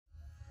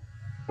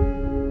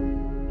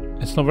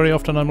It's not very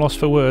often I'm lost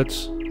for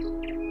words,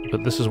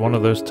 but this is one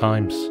of those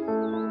times.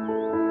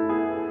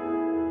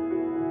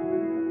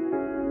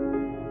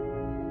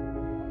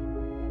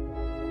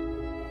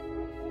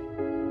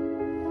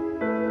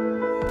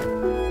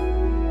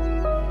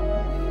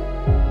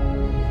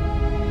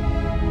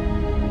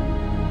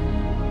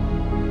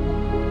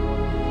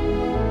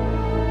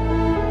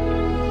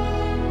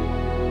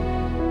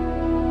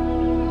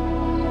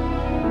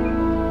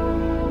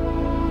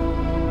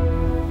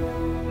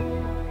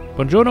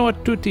 Buongiorno a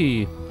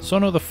tutti,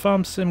 sono the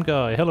Farm Sim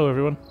Guy. Hello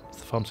everyone, it's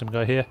the Farm Sim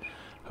Guy here.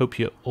 Hope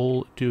you're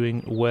all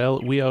doing well.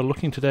 We are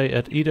looking today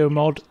at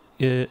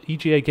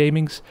EGA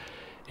Gaming's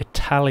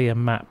Italia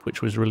map,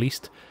 which was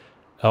released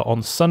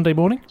on Sunday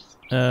morning,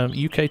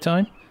 UK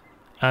time.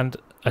 And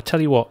I tell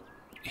you what,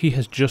 he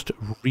has just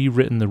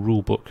rewritten the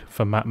rulebook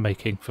for map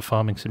making for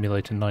Farming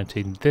Simulator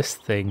 19. This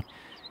thing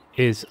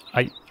is,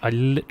 I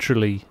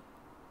literally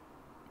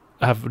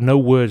have no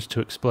words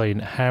to explain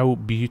how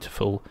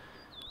beautiful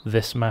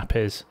this map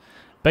is,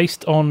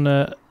 based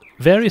on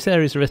various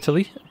areas of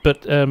Italy,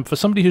 but for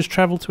somebody who's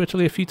travelled to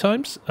Italy a few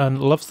times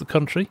and loves the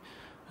country,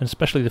 and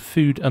especially the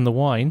food and the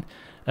wine,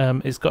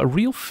 it's got a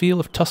real feel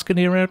of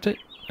Tuscany around it.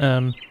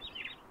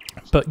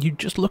 But you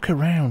just look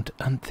around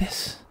and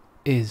this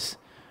is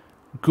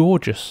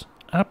gorgeous,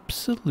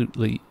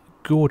 absolutely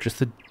gorgeous.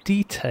 The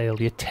detail,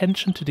 the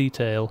attention to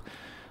detail,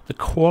 the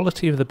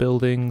quality of the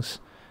buildings,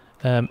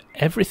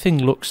 everything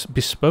looks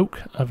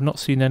bespoke. I've not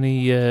seen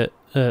any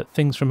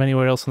things from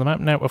anywhere else on the map.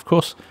 Now, of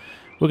course,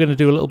 we're going to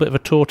do a little bit of a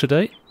tour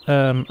today,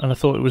 and I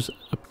thought it was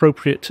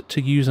appropriate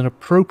to use an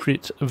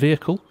appropriate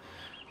vehicle.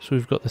 So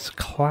we've got this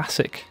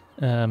classic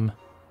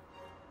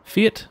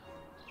Fiat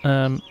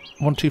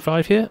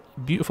 125 here.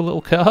 Beautiful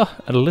little car,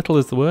 and little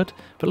is the word.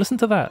 But listen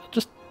to that.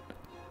 Just,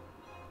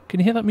 can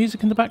you hear that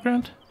music in the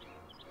background?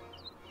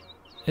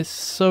 It's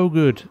so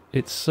good.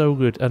 It's so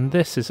good. And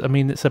this is, I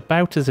mean, it's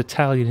about as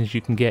Italian as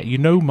you can get. You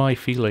know my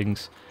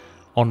feelings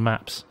on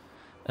maps.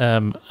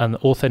 And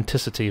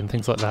authenticity and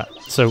things like that.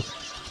 So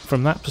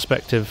from that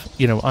perspective,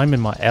 you know, I'm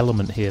in my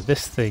element here.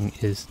 This thing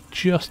is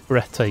just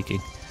breathtaking.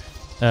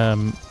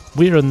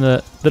 We're in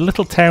the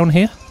little town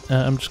here.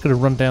 I'm just going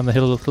to run down the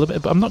hill a little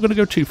bit, but I'm not going to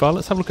go too far.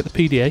 Let's have a look at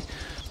the PDA.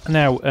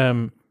 Now,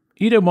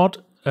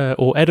 Edomod,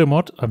 or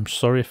Edomod, I'm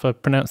sorry if I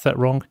pronounced that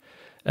wrong,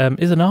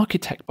 is an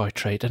architect by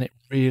trade, and it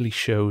really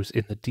shows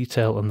in the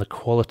detail and the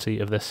quality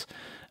of this.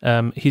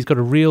 He's got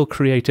a real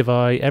creative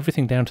eye,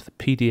 everything down to the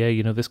PDA.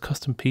 You know, this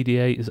custom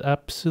PDA is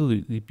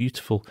absolutely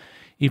beautiful,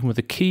 even with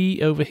the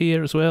key over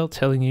here as well,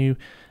 telling you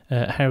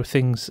how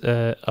things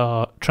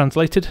are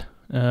translated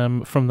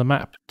from the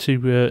map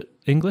to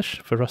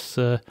English for us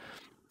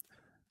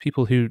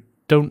people who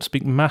don't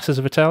speak masses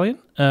of Italian.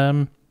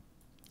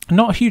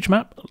 Not a huge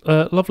map,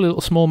 lovely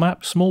little small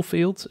map, small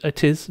fields.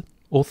 It is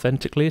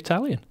authentically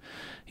Italian.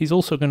 He's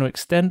also going to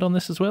extend on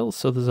this as well,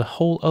 so there's a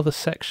whole other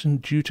section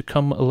due to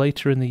come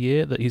later in the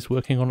year that he's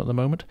working on at the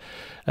moment.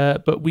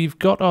 But we've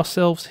got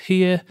ourselves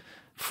here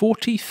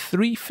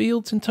 43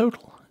 fields in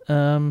total.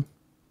 The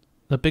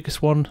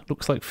biggest one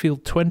looks like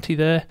field 20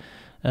 there,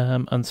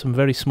 and some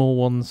very small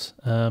ones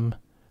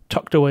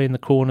tucked away in the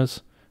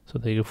corners. So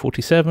there you go,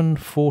 47,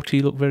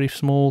 40 look very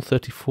small,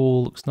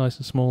 34 looks nice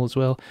and small as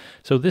well.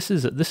 So this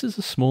is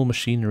a small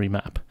machinery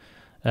map.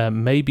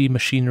 Maybe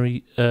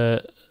machinery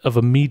of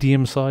a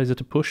medium size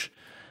at a push.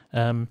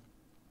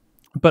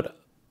 But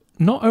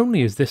not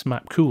only is this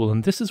map cool,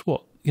 and this is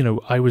what, you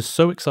know, I was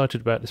so excited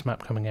about this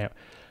map coming out.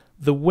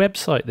 The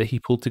website that he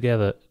pulled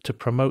together to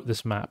promote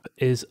this map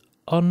is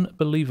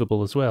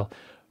unbelievable as well.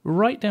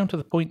 Right down to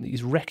the point that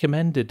he's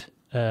recommended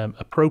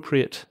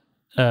appropriate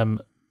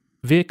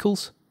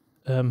vehicles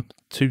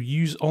to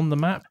use on the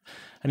map.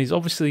 And he's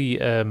obviously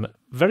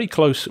very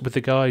close with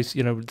the guys,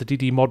 you know, the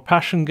DD Mod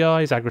Passion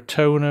guys,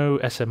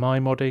 Agritono,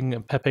 SMI Modding,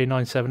 and Pepe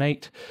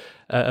 978,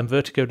 and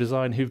Vertigo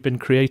Design, who've been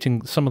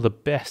creating some of the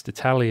best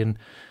Italian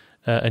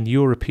and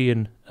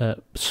European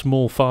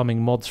small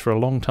farming mods for a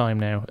long time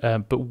now,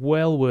 but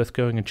well worth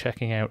going and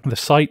checking out. The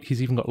site,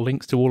 he's even got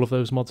links to all of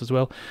those mods as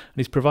well, and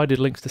he's provided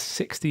links to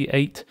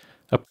 68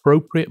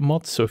 appropriate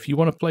mods, so if you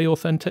want to play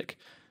authentic,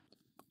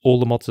 all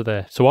the mods are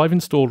there. So I've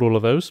installed all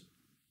of those.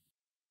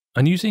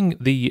 And using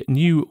the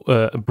new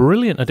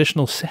brilliant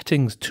additional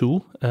settings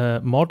tool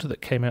mod that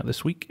came out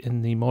this week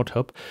in the mod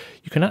hub,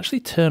 you can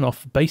actually turn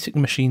off basic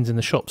machines in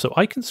the shop. So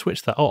I can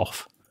switch that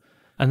off.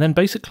 And then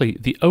basically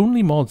the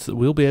only mods that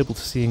we'll be able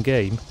to see in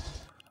game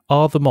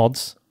are the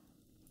mods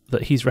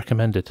that he's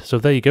recommended. So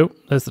there you go.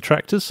 There's the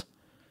tractors.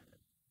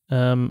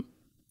 There's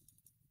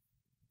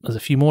a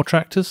few more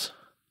tractors.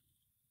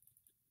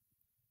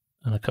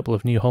 And a couple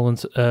of New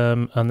Hollands.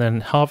 And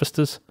then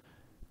harvesters.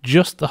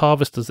 Just the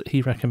harvesters that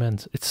he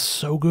recommends. It's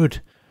so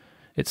good.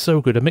 It's so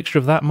good. A mixture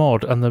of that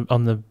mod and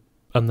the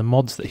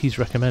mods that he's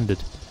recommended.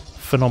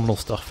 Phenomenal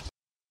stuff.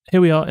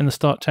 Here we are in the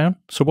start town.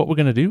 So what we're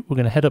going to do, we're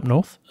going to head up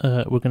north.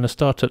 We're going to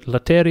start at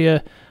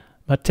Lateria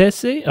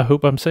Matese. I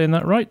hope I'm saying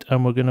that right.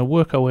 And we're going to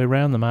work our way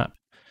around the map,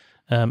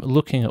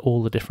 looking at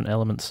all the different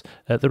elements.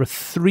 There are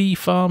 3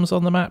 farms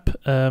on the map.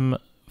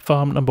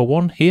 Farm number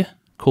 1 here,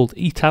 called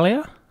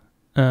Italia.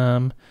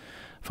 Farm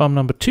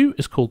number 2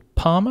 is called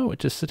Parma,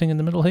 which is sitting in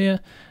the middle here,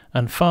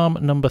 and farm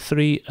number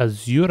 3,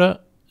 Azzurra,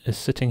 is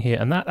sitting here.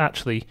 And that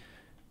actually,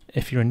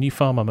 if you're in new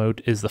farmer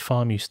mode, is the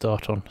farm you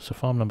start on. So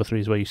farm number 3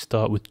 is where you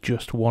start with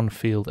just one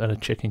field and a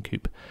chicken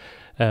coop.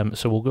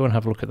 So we'll go and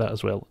have a look at that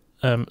as well.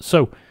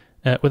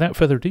 Without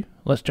further ado,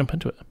 let's jump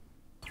into it.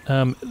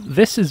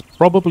 This is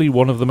probably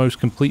one of the most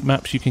complete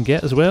maps you can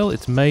get as well.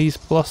 It's Maize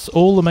Plus,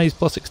 all the Maize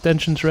Plus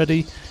extensions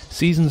ready,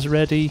 seasons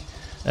ready,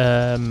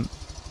 the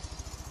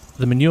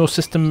manure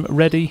system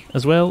ready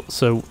as well,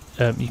 so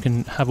you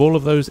can have all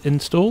of those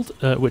installed,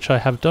 which I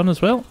have done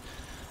as well.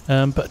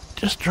 But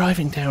just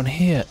driving down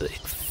here, it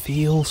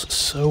feels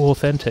so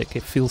authentic.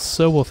 It feels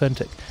so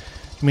authentic.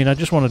 I mean, I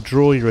just want to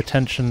draw your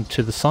attention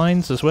to the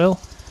signs as well.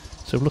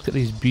 So look at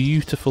these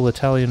beautiful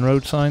Italian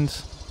road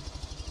signs.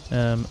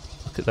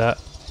 Look at that.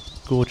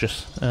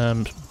 Gorgeous.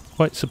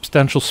 Quite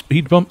substantial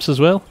speed bumps as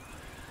well.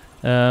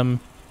 But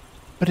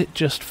it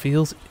just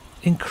feels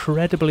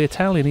incredibly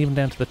Italian, even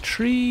down to the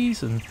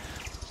trees.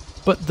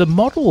 But the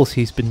models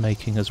he's been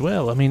making as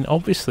well. I mean,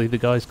 obviously the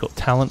guy's got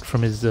talent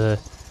from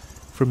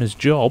his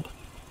job.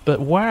 But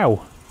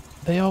wow,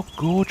 they are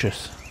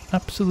gorgeous.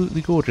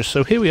 Absolutely gorgeous.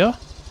 So here we are.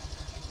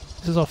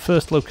 This is our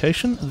first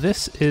location.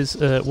 This is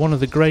one of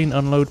the grain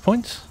unload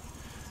points.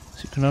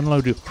 So you can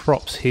unload your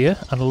crops here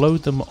and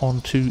load them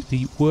onto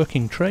the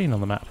working train on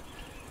the map.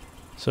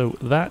 So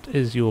that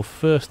is your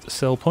first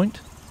sell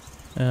point.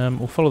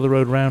 We'll follow the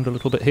road round a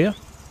little bit here.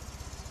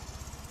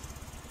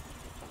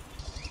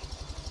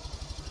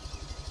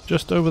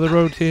 Just over the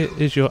road here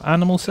is your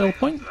animal sell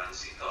point.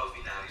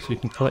 So you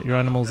can collect your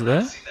animals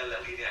there.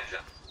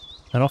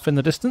 And off in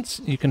the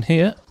distance you can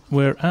hear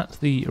we're at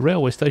the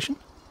railway station.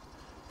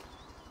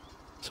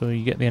 So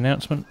you get the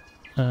announcement,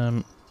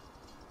 and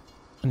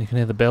you can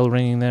hear the bell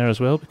ringing there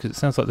as well, because it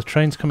sounds like the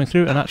train's coming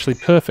through, and actually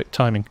perfect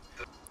timing.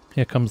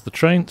 Here comes the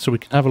train, so we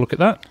can have a look at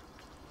that.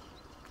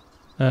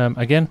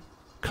 Again,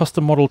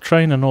 custom model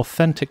train, an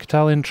authentic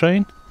Italian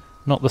train,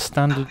 not the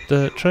standard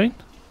train.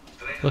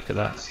 Look at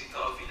that.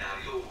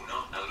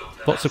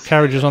 Lots of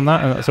carriages on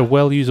that, and that's a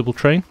well-usable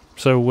train.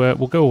 So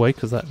we'll go away,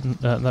 because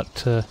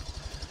that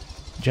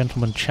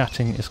gentleman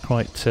chatting is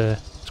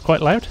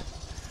quite loud.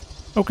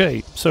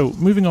 Okay, so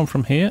moving on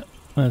from here,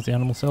 there's the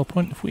animal sell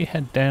point. If we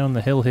head down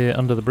the hill here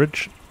under the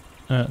bridge,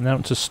 now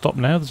it's a stop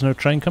now, there's no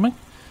train coming.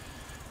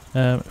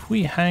 If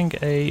we hang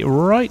a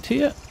right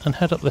here and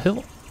head up the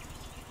hill,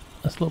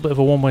 there's a little bit of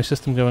a one-way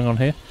system going on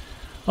here.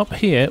 Up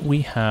here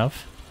we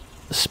have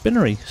the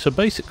Spinnery. So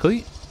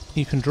basically,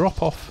 you can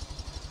drop off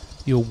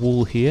your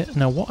wool here.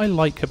 Now what I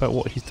like about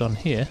what he's done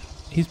here,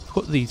 he's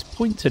put these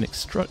points in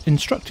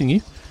instructing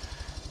you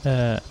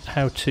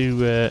how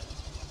to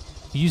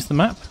use the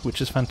map, which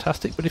is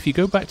fantastic. But if you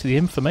go back to the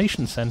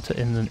information center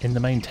in the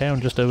main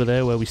town just over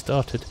there where we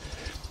started,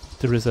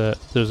 there's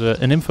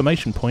an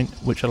information point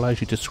which allows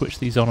you to switch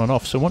these on and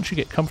off. So once you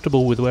get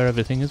comfortable with where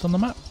everything is on the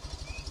map,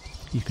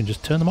 you can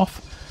just turn them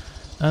off,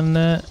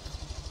 and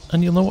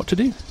you'll know what to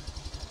do.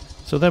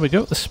 So there we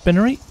go, the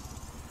Spinnery.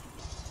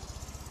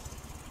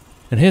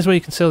 And here's where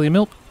you can sell your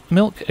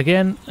milk.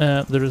 Again,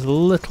 there is a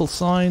little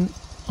sign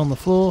on the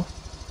floor,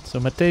 so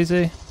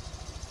maize.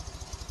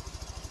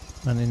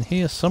 And in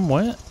here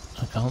somewhere,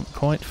 I can't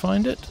quite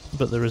find it,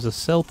 but there is a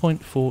sell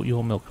point for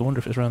your milk. I wonder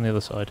if it's around the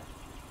other side.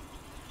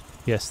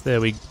 Yes,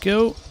 there we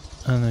go.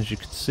 And as you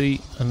can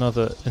see,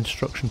 another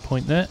instruction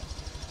point there.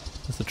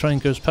 As the train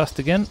goes past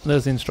again,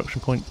 there's the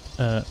instruction point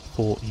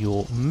for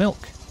your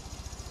milk.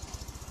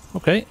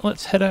 Okay,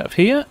 let's head out of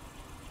here.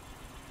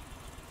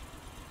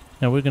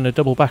 Now we're going to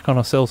double back on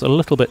ourselves a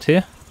little bit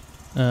here,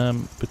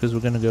 because we're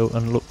going to go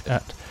and look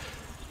at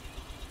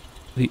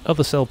the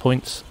other sell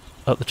points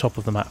at the top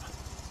of the map.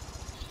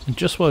 And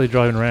just while you're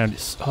driving around,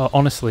 it's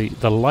honestly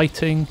the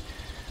lighting,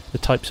 the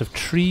types of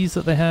trees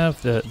that they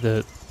have,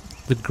 the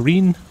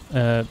green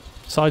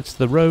sides to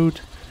the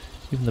road,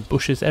 even the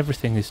bushes,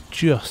 everything is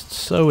just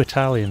so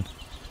Italian.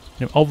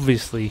 You know,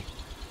 obviously,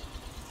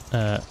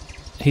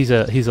 he's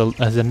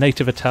a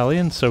native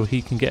Italian, so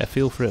he can get a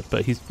feel for it.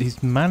 But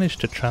he's managed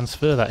to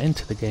transfer that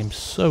into the game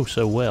so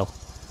well.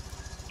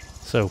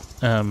 So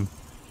I'm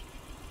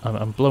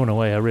blown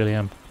away. I really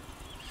am.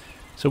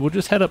 So we'll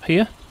just head up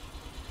here.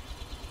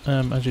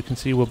 As you can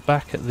see, we're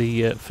back at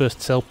the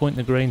first sell point,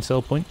 the grain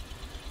sell point.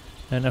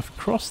 And if we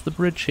cross the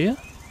bridge here,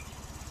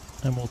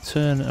 and we'll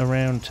turn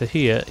around to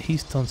here,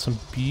 he's done some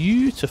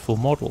beautiful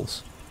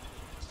models.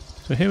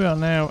 So here we are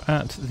now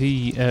at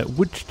the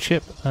wood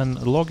chip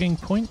and logging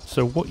point.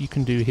 So what you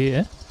can do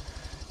here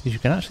is you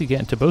can actually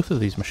get into both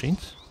of these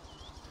machines.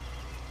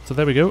 So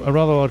there we go, a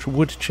rather large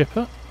wood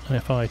chipper. And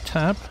if I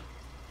tab,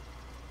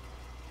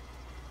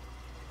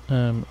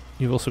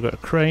 you've also got a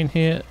crane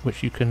here,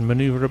 which you can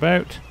maneuver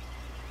about.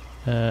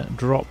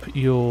 Drop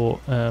your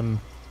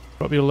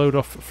load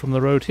off from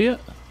the road here,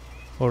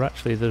 or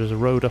actually there's a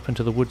road up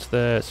into the woods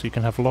there, so you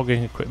can have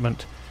logging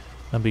equipment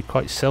and be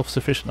quite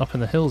self-sufficient up in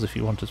the hills if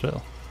you want as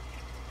well.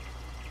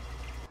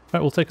 Right,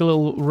 we'll take a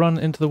little run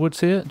into the woods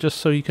here just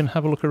so you can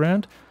have a look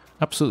around.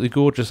 Absolutely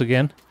gorgeous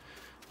again,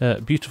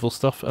 beautiful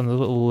stuff, and the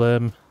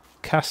little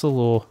castle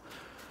or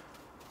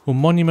little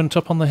monument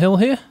up on the hill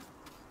here,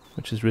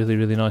 which is really,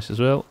 really nice as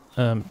well.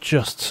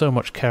 Just so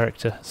much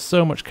character,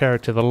 so much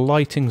character. The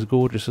lighting's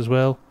gorgeous as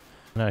well.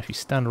 Now if you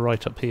stand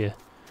right up here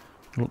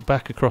and look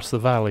back across the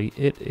valley,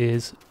 it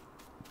is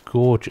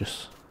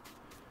gorgeous.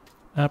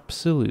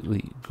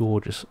 Absolutely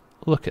gorgeous.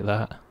 Look at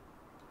that.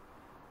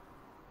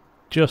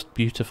 Just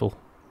beautiful.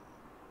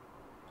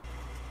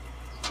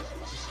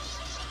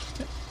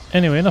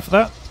 Anyway, enough of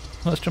that.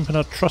 Let's jump in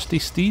our trusty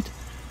steed.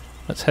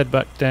 Let's head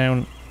back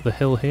down the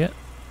hill here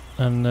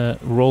and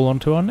roll on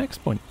to our next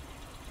point.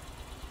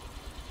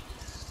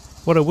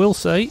 What I will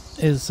say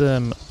is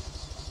I'm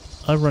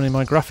running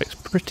my graphics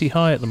pretty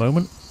high at the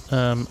moment,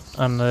 and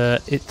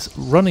it's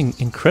running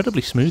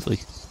incredibly smoothly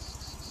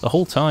the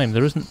whole time.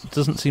 There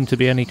doesn't seem to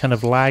be any kind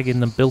of lag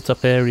in the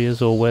built-up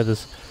areas or where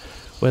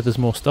there's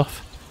more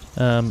stuff.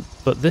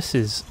 But this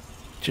is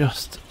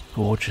just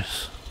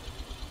gorgeous.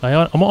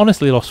 I'm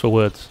honestly lost for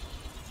words.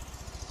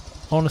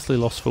 Honestly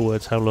lost for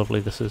words how lovely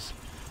this is.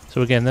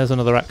 So again, there's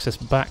another access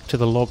back to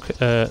the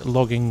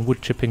logging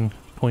wood chipping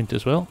point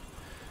as well.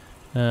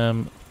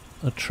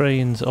 The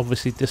trains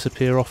obviously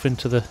disappear off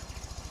into the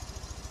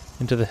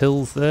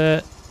hills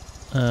there,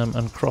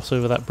 and cross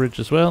over that bridge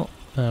as well.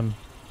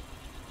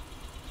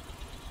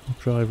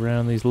 Drive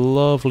around these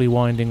lovely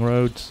winding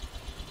roads.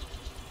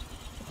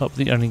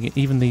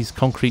 Even these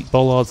concrete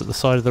bollards at the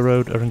side of the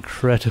road are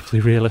incredibly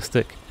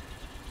realistic.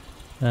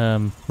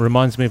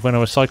 Reminds me of when I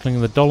was cycling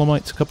in the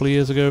Dolomites a couple of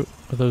years ago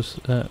with those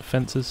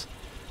fences.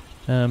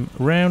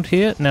 Round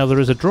here, now there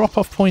is a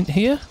drop-off point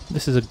here.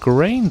 This is a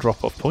grain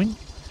drop-off point.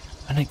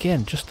 And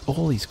again, just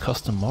all these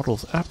custom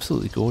models,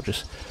 absolutely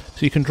gorgeous.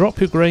 So you can drop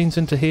your grains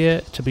into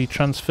here to be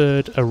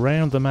transferred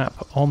around the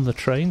map on the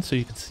train, so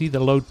you can see the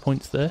load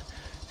points there.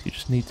 So you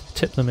just need to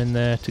tip them in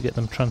there to get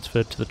them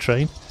transferred to the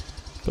train.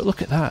 But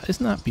look at that,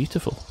 isn't that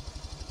beautiful?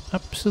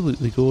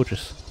 Absolutely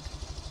gorgeous.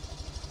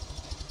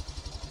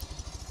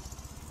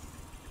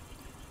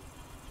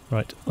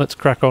 Right, let's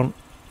crack on.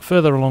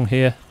 Further along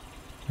here.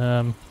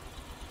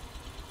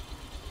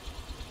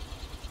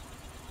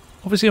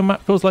 Obviously on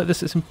map tours like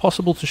this it's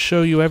impossible to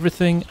show you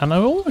everything, and I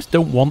almost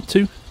don't want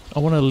to. I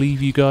want to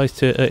leave you guys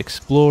to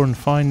explore and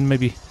find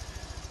maybe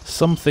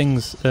some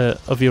things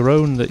of your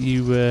own that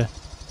you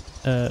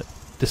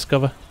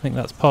discover. I think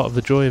that's part of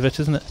the joy of it,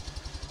 isn't it?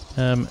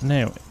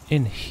 Now,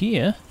 in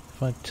here,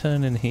 if I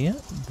turn in here,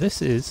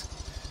 this is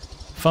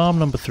farm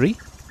number 3.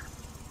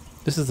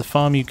 This is the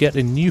farm you get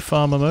in new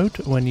farmer mode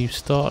when you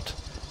start,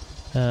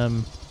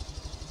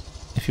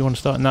 if you want to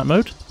start in that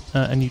mode,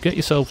 and you get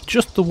yourself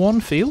just the one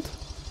field,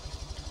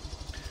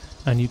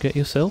 and you get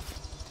yourself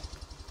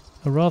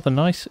a rather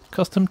nice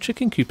custom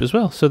chicken coop as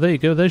well. So there you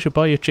go, there's your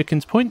buy your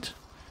chickens point.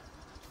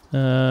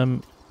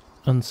 And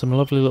some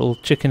lovely little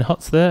chicken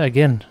huts there.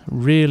 Again,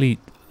 really,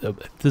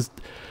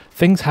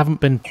 things haven't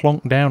been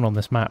plonked down on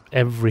this map.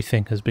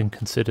 Everything has been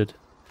considered.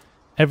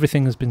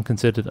 Everything has been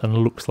considered and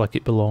looks like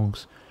it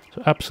belongs.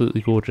 So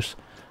absolutely gorgeous.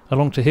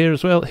 Along to here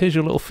as well, here's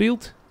your little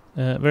field.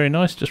 Very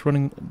nice, just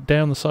running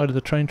down the side of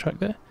the train track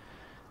there.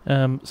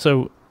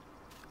 So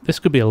this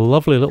could be a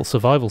lovely little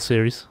survival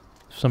series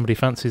if somebody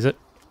fancies it,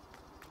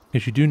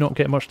 because you do not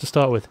get much to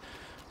start with.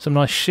 Some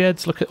nice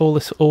sheds. Look at all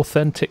this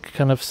authentic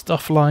kind of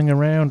stuff lying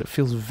around. It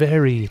feels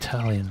very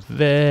Italian,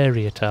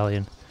 very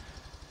Italian.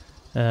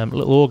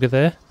 Little auger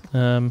there.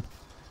 We've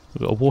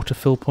got a water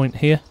fill point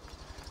here,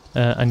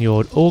 and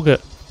your auger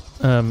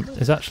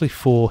is actually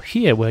for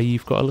here where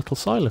you've got a little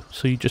silo.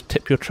 So you just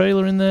tip your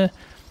trailer in there,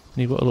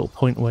 and you've got a little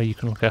point where you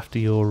can look after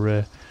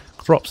your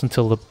crops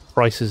until the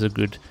prices are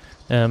good.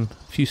 A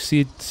few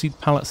seed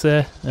pallets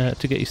there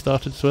to get you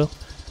started as well.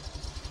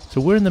 So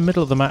we're in the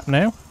middle of the map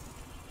now,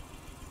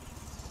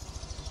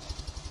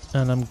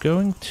 and I'm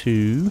going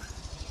to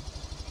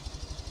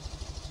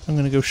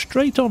go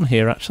straight on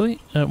here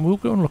actually. We'll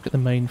go and look at the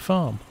main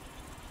farm.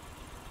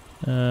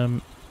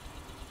 You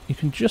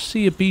can just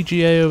see a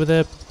BGA over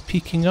there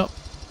peeking up,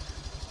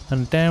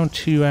 and down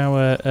to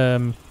our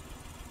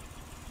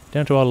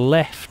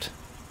left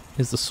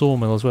is the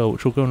sawmill as well,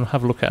 which we'll go and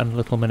have a look at in a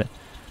little minute.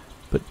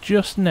 But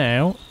just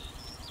now,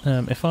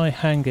 if I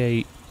hang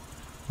a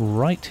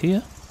right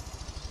here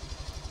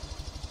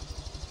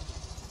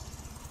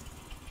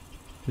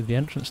to the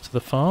entrance to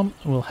the farm,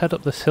 we'll head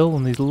up this hill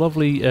on these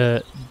lovely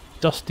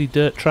dusty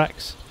dirt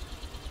tracks.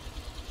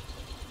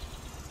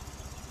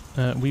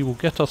 We will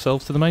get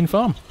ourselves to the main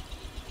farm.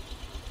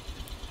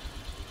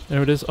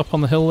 There it is, up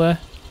on the hill there,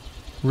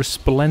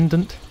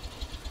 resplendent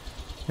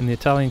in the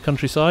Italian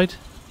countryside.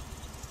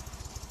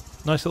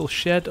 Nice little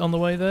shed on the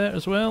way there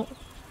as well.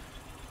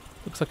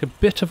 Looks like a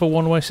bit of a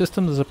one-way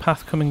system. There's a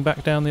path coming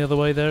back down the other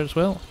way there as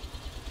well.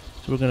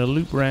 So we're going to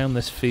loop around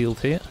this field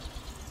here.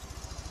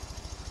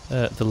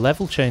 The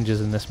level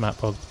changes in this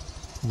map are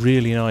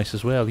really nice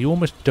as well. You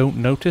almost don't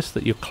notice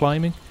that you're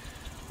climbing,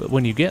 but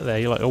when you get there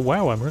you're like, oh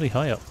wow, I'm really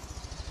high up.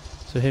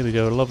 So here we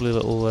go, a lovely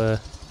little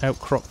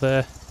outcrop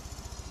there.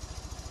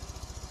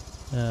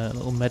 A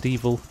little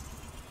medieval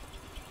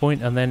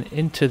point, and then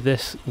into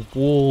this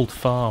walled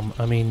farm.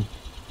 I mean,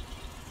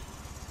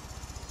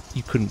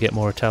 you couldn't get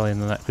more Italian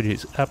than that, could you?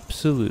 It's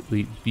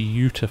absolutely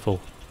beautiful.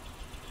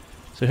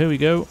 So here we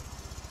go,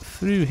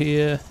 through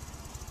here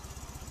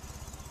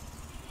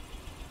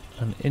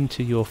and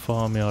into your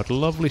farmyard.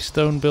 Lovely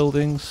stone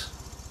buildings.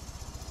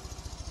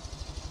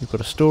 You've got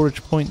a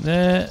storage point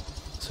there,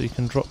 so you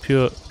can drop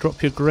your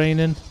grain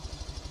in.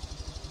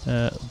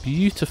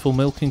 Beautiful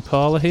milking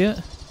parlour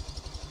here.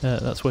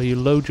 That's where you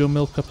load your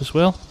milk up as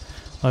well.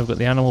 I've got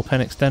the animal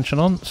pen extension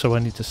on, so I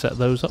need to set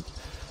those up.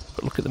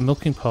 But look at the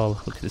milking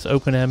parlour. Look at this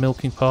open air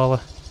milking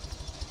parlour.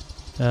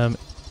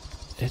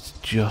 It's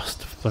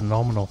just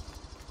phenomenal.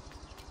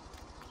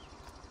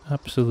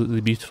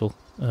 Absolutely beautiful.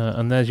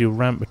 And there's your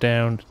ramp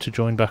down to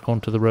join back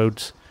onto the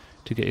roads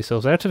to get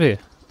yourselves out of here.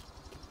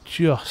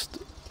 Just,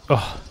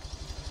 oh,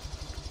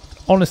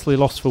 honestly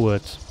lost for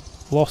words.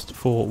 Lost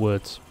for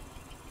words.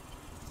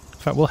 In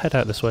fact, we'll head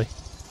out this way.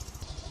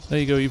 There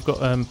you go, you've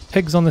got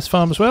pigs on this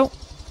farm as well.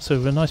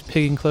 So a nice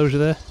pig enclosure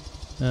there.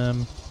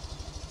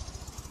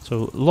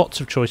 So lots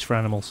of choice for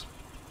animals.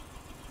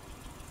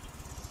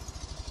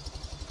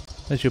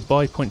 There's your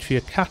buy point for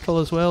your cattle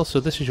as well. So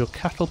this is your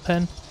cattle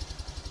pen.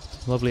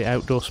 Lovely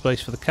outdoor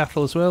space for the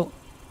cattle as well.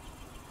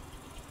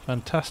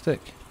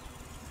 Fantastic.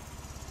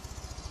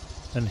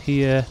 And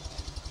here,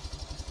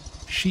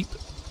 sheep.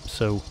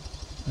 So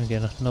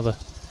again, another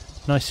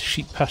nice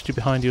sheep pasture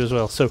behind you as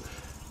well. So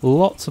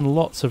lots and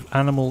lots of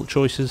animal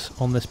choices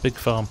on this big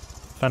farm.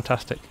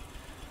 Fantastic.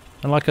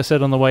 And like I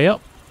said on the way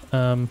up,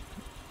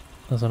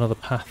 there's another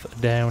path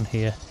down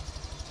here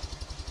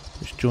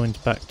which joins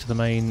back to the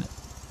main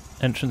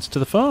entrance to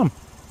the farm.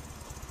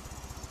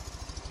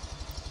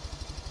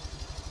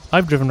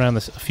 I've driven around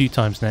this a few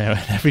times now,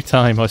 and every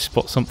time I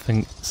spot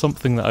something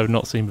that I've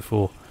not seen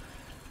before.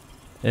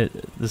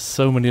 There's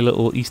so many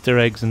little Easter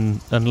eggs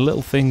and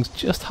little things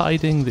just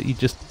hiding that you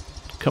just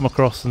come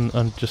across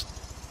and just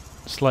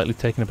slightly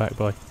taken aback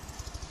by.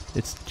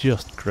 It's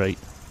just great.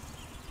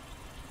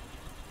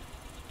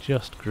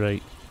 Just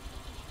great.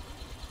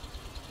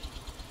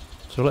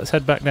 So let's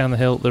head back down the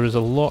hill. There is a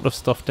lot of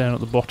stuff down at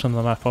the bottom of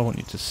the map I want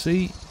you to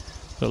see.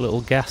 Got a little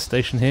gas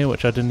station here,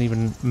 which I didn't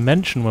even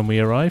mention when we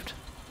arrived.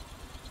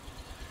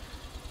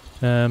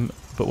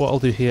 But what I'll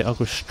do here, I'll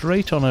go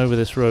straight on over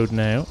this road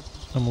now,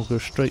 and we'll go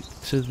straight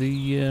to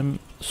the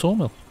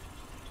sawmill.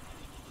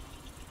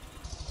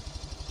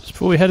 Just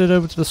before we headed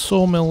over to the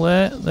sawmill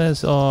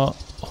there's our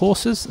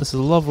horses. This is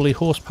a lovely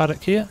horse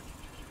paddock here.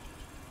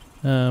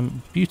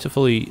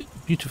 Beautifully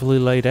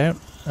laid out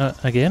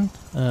again.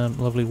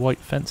 Lovely white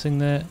fencing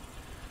there.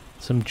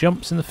 Some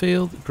jumps in the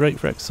field, great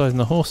for exercising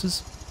the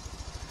horses.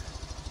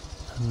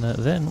 And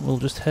then we'll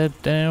just head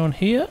down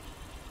here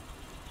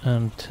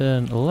and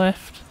turn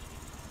left,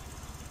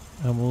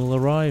 and we'll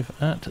arrive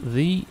at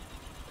the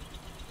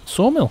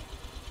sawmill.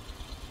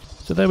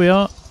 So there we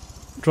are.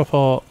 Drop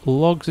our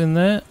logs in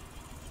there.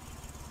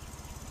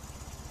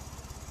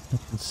 You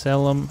can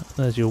sell them.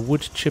 There's your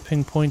wood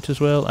chipping point as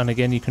well, and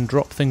again you can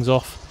drop things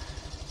off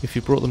if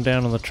you brought them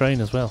down on the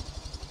train as well.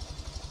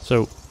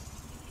 So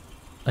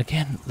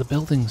again, the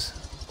buildings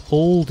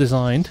all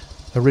designed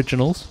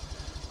originals,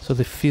 so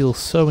they feel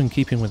so in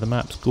keeping with the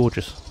maps.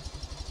 Gorgeous.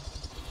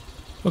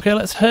 Okay,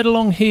 let's head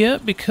along here,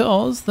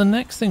 because the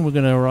next thing we're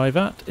going to arrive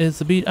at is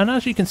the beach. And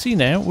as you can see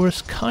now, we're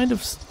kind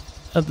of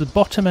at the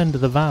bottom end of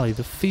the valley.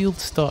 The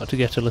fields start to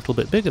get a little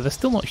bit bigger. They're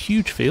still not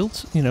huge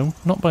fields, you know,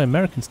 not by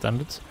American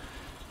standards.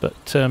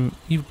 But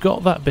you've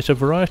got that bit of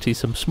variety,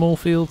 some small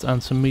fields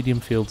and some medium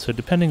fields. So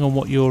depending on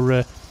what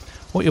your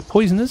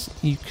poison is,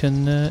 you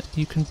can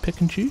pick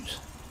and choose.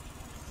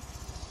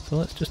 So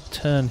let's just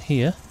turn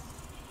here,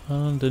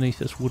 underneath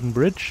this wooden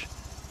bridge,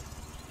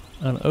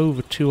 and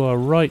over to our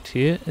right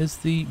here is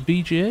the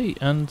BGA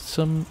and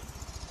some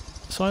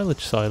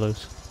silage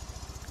silos.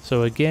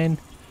 So again,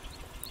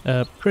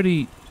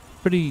 pretty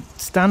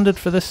standard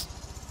for this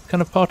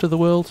kind of part of the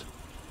world.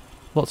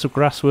 Lots of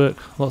grass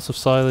work, lots of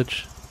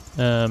silage.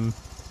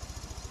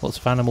 Lots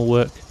of animal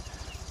work.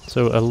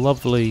 So a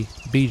lovely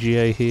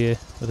BGA here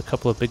with a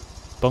couple of big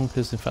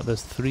bunkers. In fact,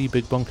 there's 3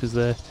 big bunkers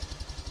there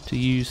to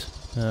use,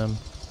 and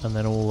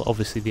then all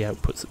obviously the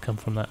outputs that come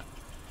from that.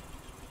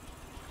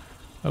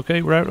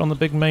 Okay, we're out on the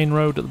big main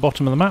road at the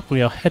bottom of the map.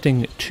 We are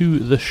heading to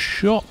the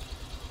shop.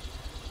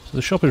 So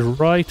the shop is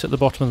right at the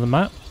bottom of the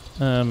map.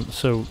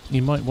 So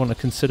you might want to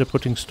consider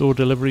putting store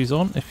deliveries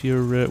on if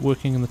you're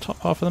working in the top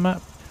half of the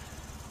map.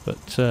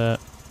 But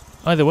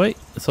either way,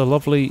 it's a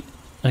lovely,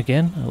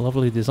 again, a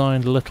lovely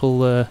designed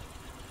little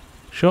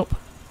shop.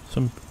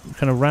 Some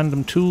kind of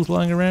random tools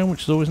lying around,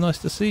 which is always nice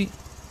to see.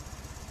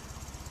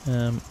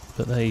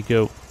 But there you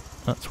go.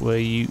 That's where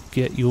you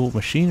get your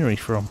machinery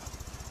from.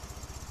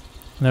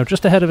 Now,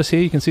 just ahead of us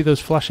here, you can see those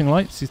flashing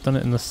lights. He's done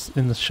it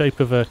in the shape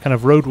of a kind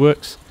of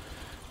roadworks.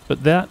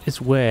 But that is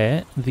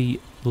where the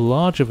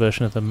larger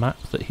version of the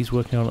map that he's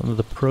working on,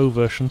 the Pro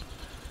version,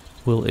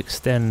 will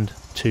extend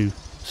to.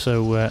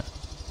 So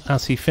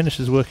as he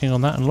finishes working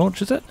on that and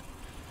launches it,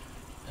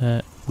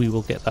 we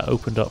will get that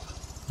opened up.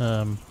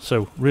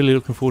 So really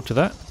looking forward to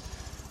that.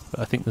 But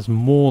I think there's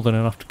more than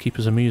enough to keep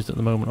us amused at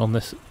the moment on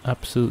this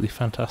absolutely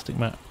fantastic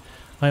map.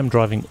 I am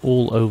driving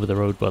all over the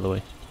road, by the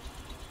way,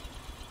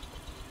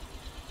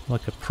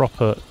 like a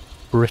proper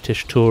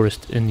British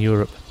tourist in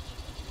Europe.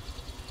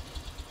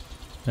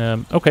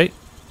 Okay,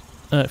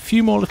 a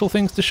few more little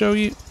things to show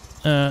you,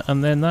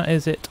 and then that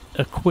is it.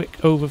 A quick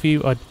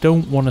overview. I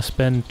don't want to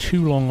spend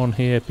too long on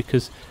here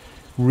because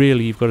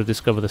really you've got to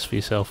discover this for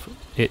yourself.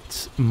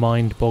 It's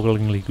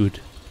mind-bogglingly good,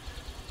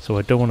 so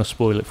I don't want to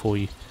spoil it for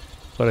you.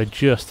 But I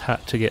just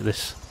had to get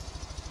this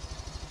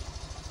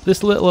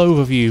little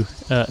overview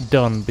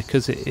done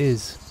because it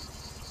is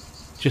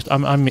just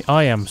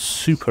I am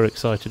super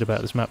excited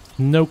about this map.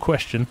 No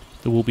question,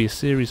 there will be a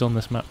series on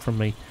this map from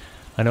me.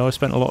 I know I've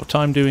spent a lot of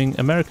time doing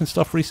American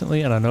stuff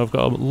recently, and I know I've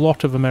got a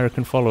lot of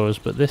American followers,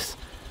 but this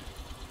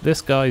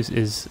guys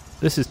is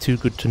too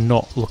good to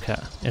not look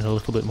at in a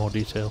little bit more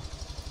detail.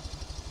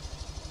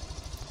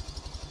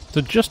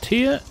 So just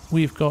here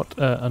we've got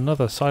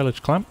another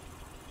silage clamp,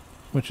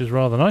 which is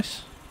rather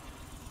nice.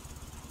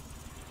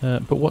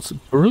 But what's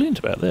brilliant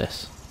about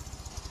this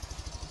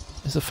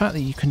is the fact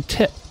that you can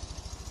tip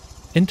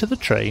into the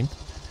train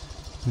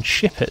and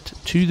ship it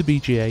to the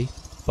BGA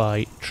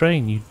by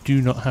train. You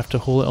do not have to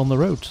haul it on the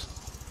roads.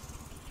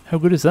 How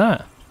good is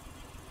that?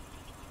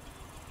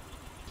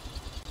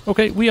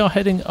 Okay, we are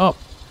heading up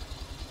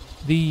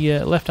the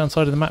left-hand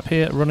side of the map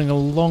here, running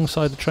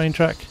alongside the train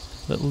track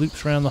that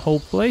loops around the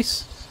whole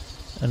place,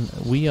 and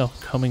we are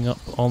coming up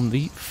on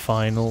the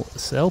final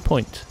sell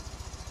point.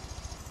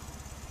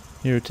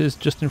 Here it is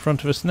just in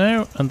front of us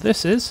now, and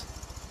this is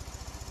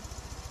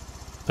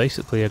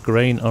basically a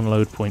grain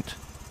unload point.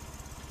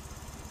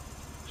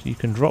 So you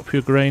can drop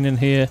your grain in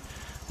here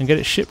and get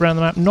it shipped around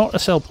the map. Not a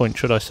sell point,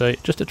 should I say,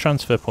 just a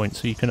transfer point.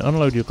 So you can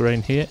unload your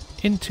grain here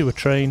into a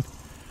train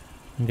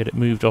and get it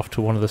moved off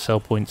to one of the sell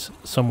points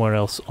somewhere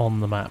else on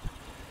the map.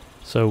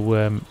 So,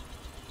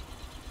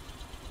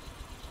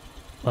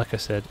 like I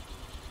said,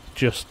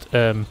 just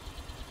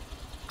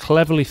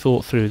cleverly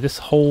thought through. This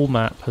whole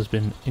map has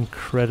been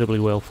incredibly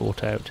well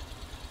thought out,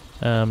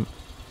 and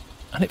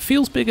it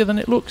feels bigger than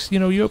it looks. You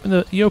know, you open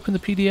the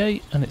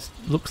PDA and it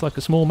looks like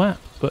a small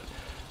map, but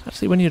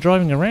actually when you're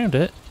driving around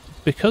it,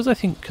 because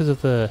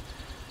of the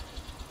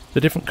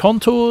different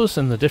contours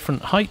and the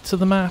different heights of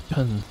the map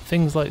and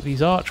things like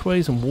these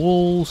archways and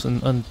walls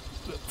and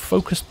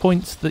focus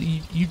points, that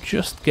you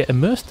just get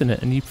immersed in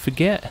it and you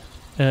forget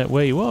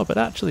where you are. But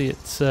actually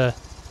it's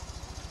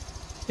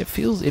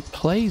it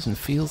plays and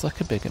feels like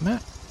a bigger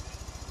map.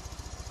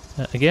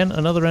 Again,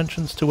 another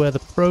entrance to where the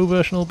Pro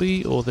version will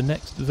be, or the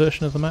next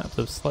version of the map,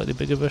 the slightly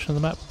bigger version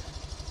of the map.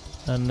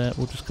 And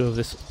we'll just go over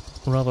this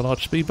rather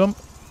large speed bump.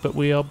 But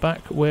we are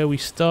back where we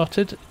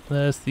started.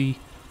 There's the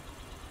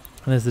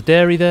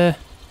dairy there,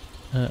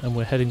 and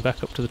we're heading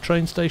back up to the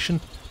train station.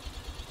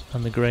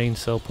 And the grain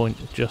sell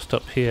point just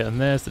up here, and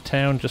there's the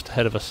town just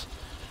ahead of us.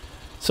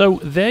 So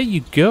there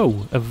you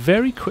go, a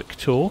very quick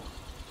tour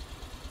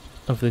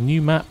of the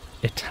new map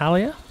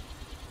Italia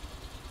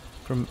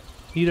from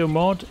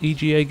Mod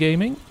EGA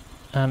Gaming,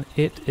 and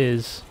it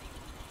is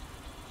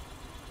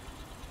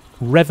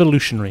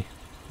revolutionary.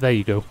 There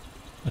you go.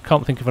 I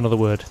can't think of another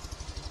word.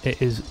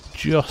 It is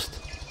just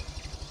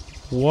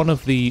one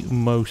of the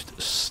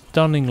most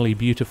stunningly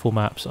beautiful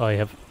maps I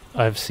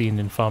have seen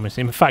in Farming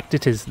Sim. In fact,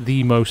 it is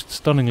the most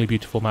stunningly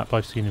beautiful map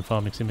I've seen in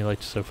Farming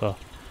Simulator so far.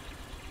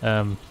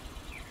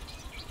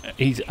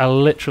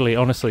 Literally,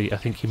 honestly, I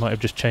think he might have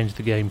just changed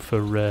the game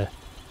for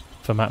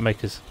map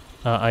makers.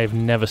 I have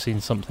never seen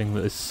something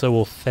that is so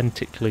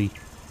authentically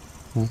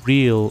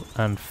real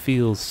and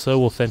feels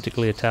so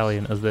authentically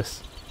Italian as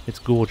this. It's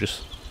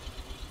gorgeous.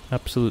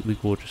 Absolutely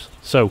gorgeous.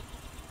 So,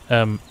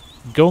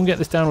 go and get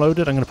this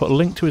downloaded. I'm going to put a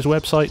link to his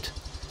website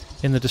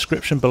in the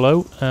description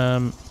below.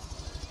 Go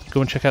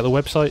and check out the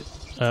website,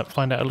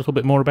 find out a little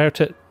bit more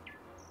about it.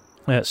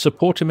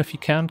 Support him if you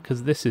can,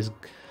 because this has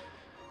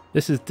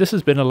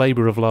been a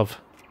labour of love.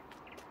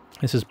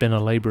 This has been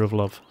a labour of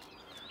love.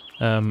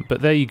 But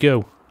there you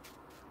go.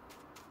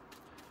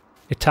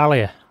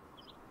 Italia.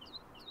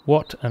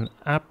 What an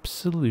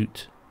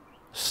absolute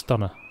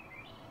stunner.